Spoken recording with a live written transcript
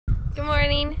Good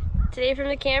morning. Today from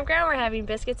the campground, we're having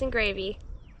biscuits and gravy.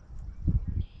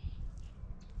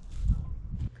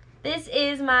 This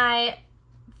is my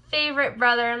favorite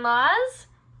brother-in-law's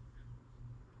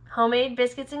homemade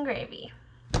biscuits and gravy.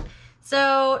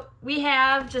 So we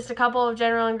have just a couple of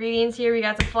general ingredients here. We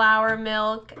got some flour,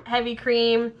 milk, heavy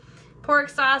cream, pork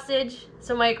sausage,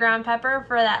 some white ground pepper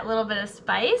for that little bit of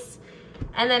spice.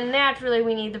 And then naturally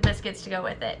we need the biscuits to go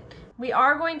with it. We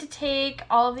are going to take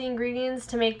all of the ingredients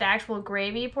to make the actual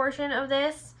gravy portion of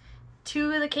this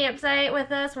to the campsite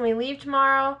with us when we leave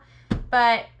tomorrow,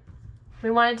 but we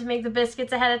wanted to make the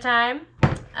biscuits ahead of time.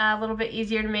 A little bit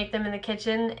easier to make them in the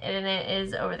kitchen and it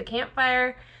is over the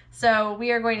campfire. So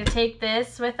we are going to take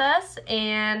this with us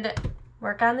and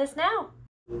work on this now.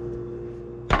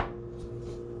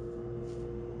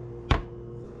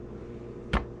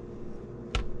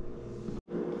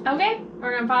 Okay,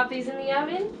 we're gonna pop these in the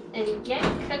oven and get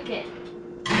cooking.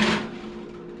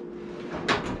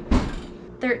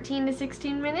 13 to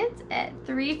 16 minutes at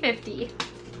 350.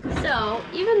 So,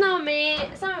 even though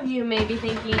some of you may be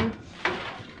thinking,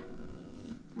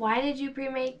 why did you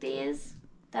pre-make these?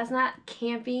 That's not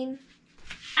camping.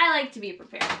 I like to be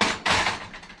prepared.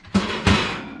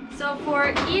 So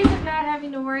for ease of not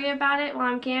having to worry about it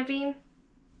while I'm camping,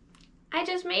 I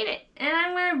just made it and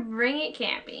I'm gonna bring it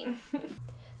camping.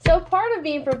 So part of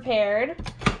being prepared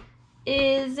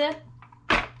is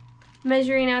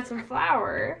measuring out some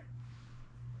flour.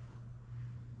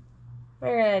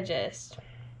 We're gonna just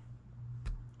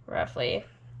roughly,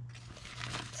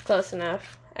 it's close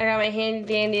enough. I got my handy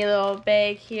dandy little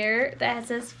bag here that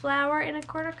says flour and a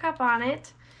 1/4 cup on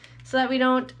it so that we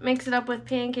don't mix it up with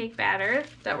pancake batter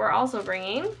that we're also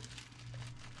bringing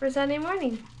for Sunday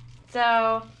morning.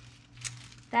 So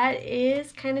that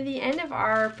is kind of the end of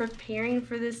our preparing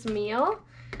for this meal.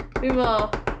 We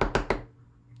will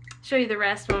show you the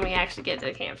rest when we actually get to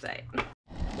the campsite.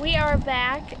 We are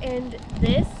back and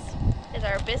this is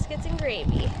our biscuits and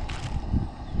gravy.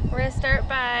 We're gonna start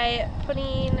by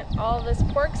putting all this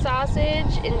pork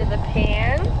sausage into the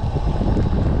pan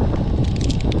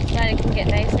so that it can get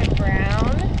nice and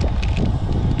brown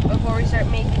before we start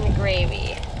making the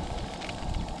gravy.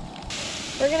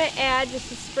 We're gonna add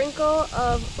just a sprinkle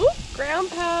of ground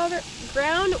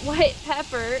white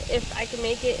pepper if I can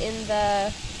make it in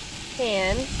the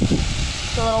pan.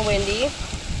 It's a little windy.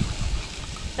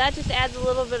 That just adds a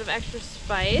little bit of extra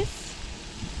spice.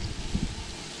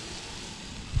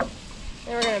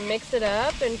 Then we're gonna mix it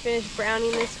up and finish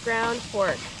browning this ground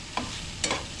pork.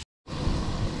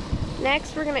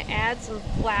 Next, we're gonna add some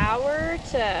flour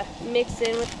to mix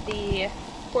in with the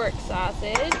pork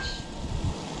sausage.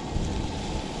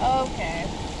 Okay.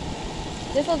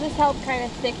 This will just help kind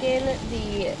of thicken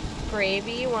the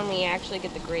gravy when we actually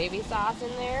get the gravy sauce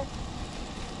in there.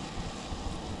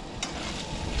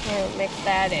 And mix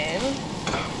that in.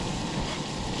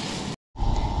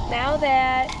 Now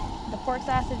that the pork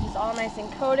sausage is all nice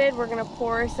and coated, we're gonna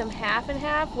pour some half and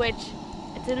half, which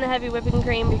it's in the heavy whipping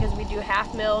cream because we do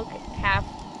half milk, half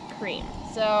cream.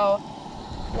 So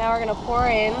now we're gonna pour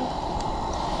in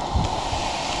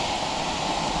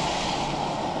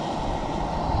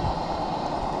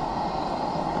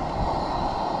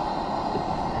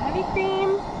heavy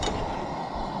cream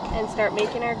and start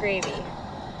making our gravy.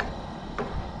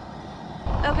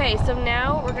 Okay, so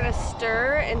now we're gonna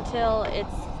stir until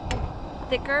it's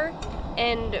thicker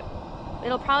and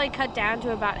it'll probably cut down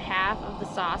to about half of the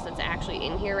sauce that's actually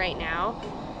in here right now.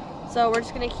 So we're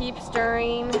just gonna keep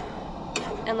stirring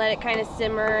and let it kind of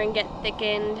simmer and get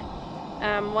thickened.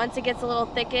 Once it gets a little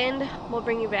thickened, we'll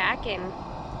bring you back and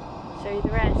show you the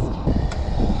rest.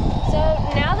 So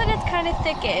now that it's kind of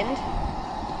thickened,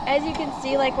 as you can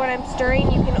see, like when I'm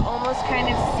stirring, you can almost kind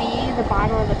of see the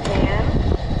bottom of the pan.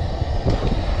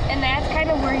 And that's kind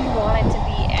of where you want it to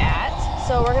be at.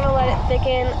 So we're gonna let it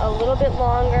thicken a little bit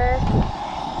longer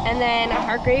and then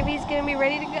our gravy's gonna be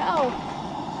ready to go.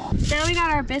 Now we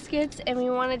got our biscuits and we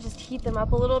wanna just heat them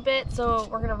up a little bit. So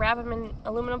we're gonna wrap them in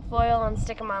aluminum foil and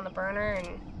stick them on the burner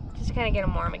and just kind of get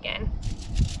them warm again.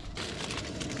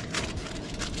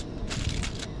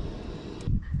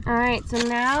 All right, so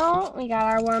now we got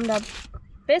our warmed up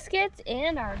biscuits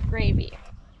and our gravy.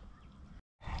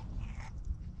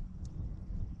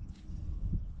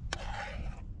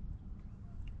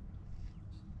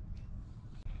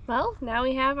 Well, now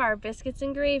we have our biscuits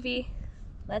and gravy.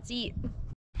 Let's eat.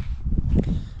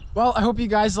 Well, I hope you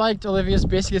guys liked Olivia's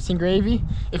biscuits and gravy.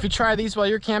 If you try these while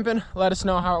you're camping, let us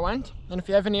know how it went. And if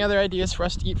you have any other ideas for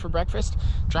us to eat for breakfast,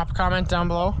 drop a comment down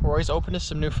below. We're always open to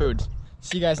some new foods.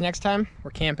 See you guys next time.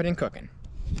 We're camping and cooking.